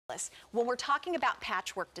When we're talking about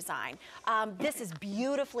patchwork design, this is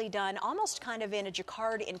beautifully done, almost kind of in a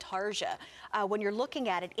Jacquard intarsia. When you're looking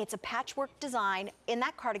at it, it's a patchwork design in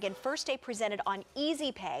that cardigan, first day presented on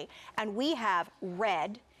Easy Pay, and we have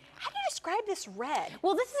red. How do you describe this red?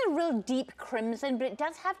 Well, this is a real deep crimson, but it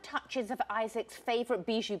does have touches of Isaac's favorite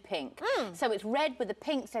bijou pink. So it's red with the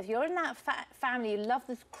pink. So if you're in that family, you love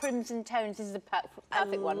the crimson tones, this is the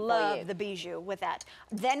perfect one for you. I love the bijou with that.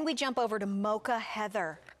 Then we jump over to mocha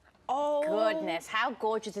heather. Oh goodness, how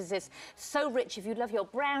gorgeous is this? So rich. If you love your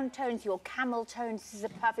brown tones, your camel tones, this is a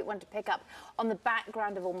perfect one to pick up on the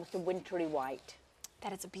background of almost a wintry white.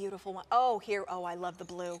 That is a beautiful one. Oh, here, oh, I love the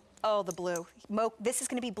blue. Oh, the blue. This is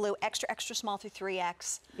gonna be blue, extra, extra small through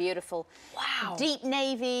 3X. Beautiful. Wow. Deep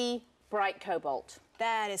navy, bright cobalt.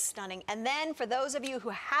 That is stunning. And then for those of you who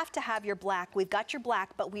have to have your black, we've got your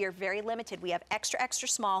black, but we are very limited. We have extra, extra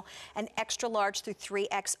small and extra large through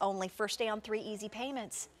 3X only. First day on 3 easy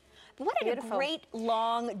payments. What a great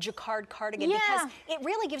long Jacquard cardigan, because it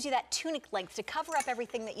really gives you that tunic length to cover up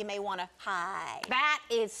everything that you may want to hide. That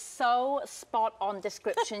is so spot on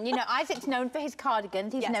description. You know, Isaac's known for his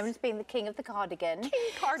cardigans. He's known as being the king of the cardigan. King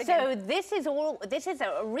cardigan. So this is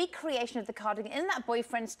a recreation of the cardigan in that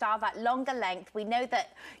boyfriend style, that longer length. We know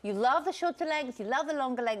that you love the shorter length, you love the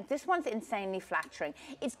longer length. This one's insanely flattering.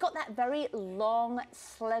 It's got that very long,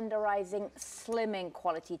 slenderizing, slimming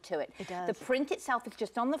quality to it. It does. The print itself is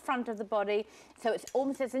just on the front of the body, so it's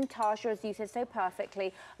almost as intarsia, as you said so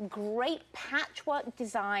perfectly. Great patchwork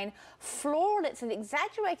design, floral. It's an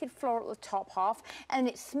exaggerated floral at the top half, and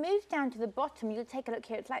it's smoothed down to the bottom. You'll take a look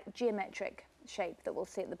here. It's like geometric shape that we'll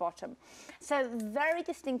see at the bottom. So very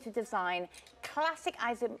distinctive design, classic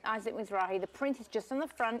Isaac Mizrahi. The print is just on the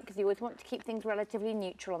front because you always want to keep things relatively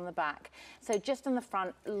neutral on the back. So just on the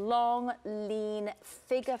front, long, lean,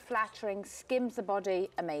 figure flattering, skims the body,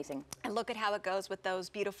 amazing. And look at how it goes with those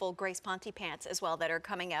beautiful Grace Ponte pants as well that are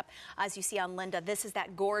coming up. As you see on Linda, this is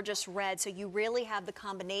that gorgeous red, so you really have the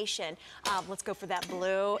combination. Let's go for that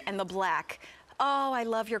blue and the black. Oh, I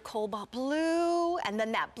love your cobalt blue, and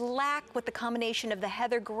then that black with the combination of the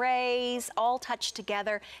heather grays all touched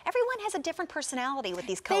together. Everyone has a different personality with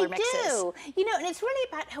these color mixes. They do. You know, and it's really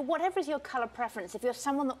about whatever is your color preference. If you're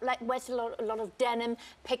someone that wears a lot of denim,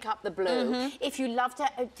 pick up the blue. If you love for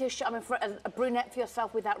a brunette for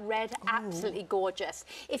yourself with that red, absolutely gorgeous.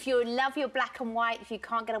 If you love your black and white, if you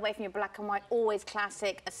can't get away from your black and white, always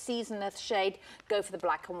classic, a seasonless shade, go for the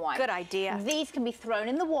black and white. Good idea. These can be thrown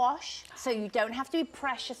in the wash, so you don't have to be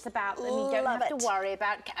precious about them. You don't have to worry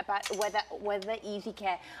about whether they're easy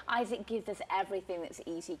care. Isaac gives us everything that's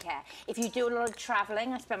easy care. If you do a lot of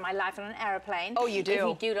traveling, I spend my life on an airplane. Oh, you do?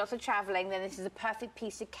 If you do lots of traveling, then this is a perfect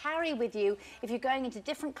piece to carry with you. If you're going into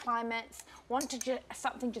different climates, want to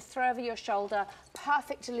something to throw over your shoulder,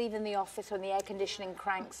 perfect to leave in the office when the air conditioning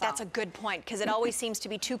cranks up. That's a good point, because it always seems to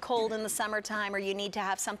be too cold in the summertime, or you need to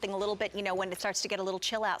have something a little bit, you know, when it starts to get a little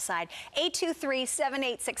chill outside.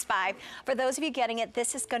 823-7865. For those of you getting it,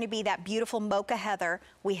 this is going to be that beautiful mocha heather.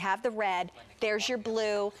 We have the red. There's your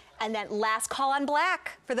blue. And then last call on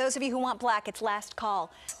black. For those of you who want black, it's last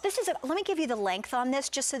call. This is, let me give you the length on this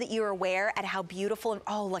just so that you're aware at how beautiful, and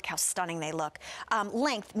oh, look how stunning they look.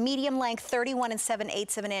 Length, medium length, 31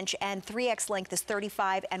 7/8 of an inch, and 3X length is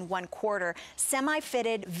 35 1/4.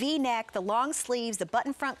 Semi-fitted, V-neck, the long sleeves, the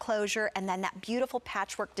button front closure, and then that beautiful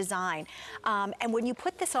patchwork design. And when you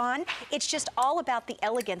put this on, it's just all about the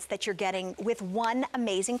elegance that you're getting with one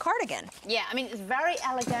amazing cardigan. Yeah, I mean, it's very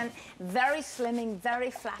elegant, very slimming,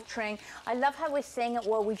 very flattering. I love how we're seeing it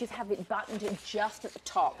where we just have it buttoned just at the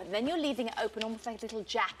top, and then you're leaving it open almost like a little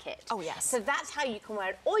jacket. Oh, yes. So that's how you can wear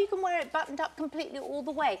it, or you can wear it buttoned up completely all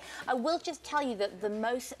the way. I will just tell you that the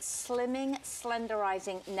most slimming,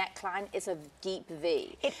 slenderizing neckline is a deep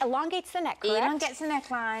V. It elongates the neck, correct? Elongates the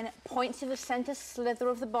neckline, points to the center slither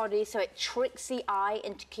of the body, so it tricks the eye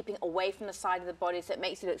into keeping away from the side of the body, so it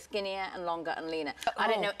makes you look skinnier and longer and leaner. I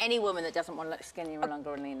don't know any woman that doesn't want to look skinnier and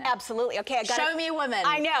longer and leaner. Absolutely. Okay, I got Show me a woman.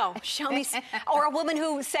 I know. Show me, or a woman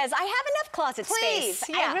who says, I have enough closet space.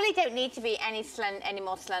 I really don't need to be any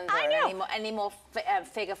more slender, I know. any more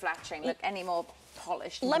figure flattering, look any more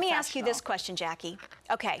polished. Let me ask you this question, Jackie.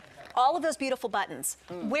 Okay, all of those beautiful buttons,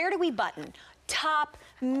 where do we button? Top,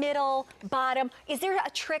 middle, bottom. Is there a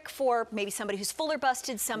trick for maybe somebody who's fuller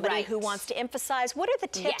busted, somebody who wants to emphasize? What are the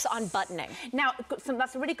tips on buttoning? Now,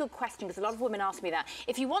 that's a really good question, because a lot of women ask me that.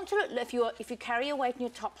 If you want to look, if you carry your weight in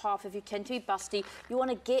your top half, if you tend to be busty, you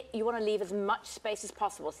want to leave as much space as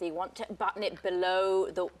possible. So you want to button it below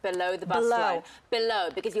the bust line.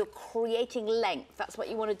 Below, because you're creating length. That's what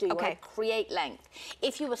you want to do. You want to create length.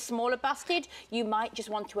 If you were smaller busted, you might just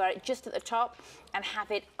want to wear it just at the top. and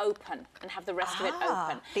have it open and have the rest of it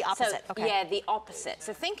open. The opposite, so, okay. Yeah, the opposite.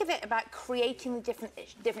 So think of it about creating the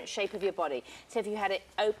different shape of your body. So if you had it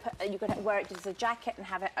open, you could wear it as a jacket and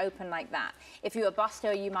have it open like that. If you're a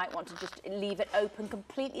buster, you might want to just leave it open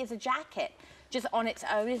completely as a jacket. Just on its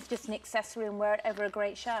own, it's just an accessory, and wear it over a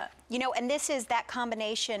great shirt. You know, and this is that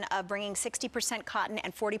combination of bringing 60% cotton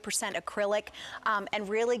and 40% acrylic, and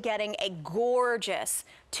really getting a gorgeous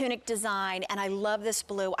tunic design. And I love this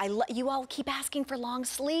blue. You all keep asking for long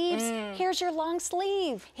sleeves. Here's your long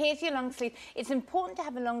sleeve. Here's your long sleeve. It's important to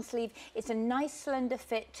have a long sleeve. It's a nice slender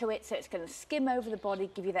fit to it, so it's going to skim over the body,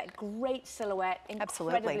 give you that great silhouette,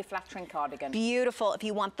 incredibly flattering cardigan. Beautiful. If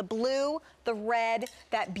you want the blue, the red,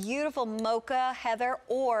 that beautiful mocha heather,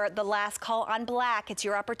 or the last call on black, it's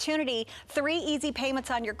your opportunity. 3 easy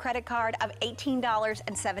payments on your credit card of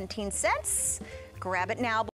 $18.17. Grab it now.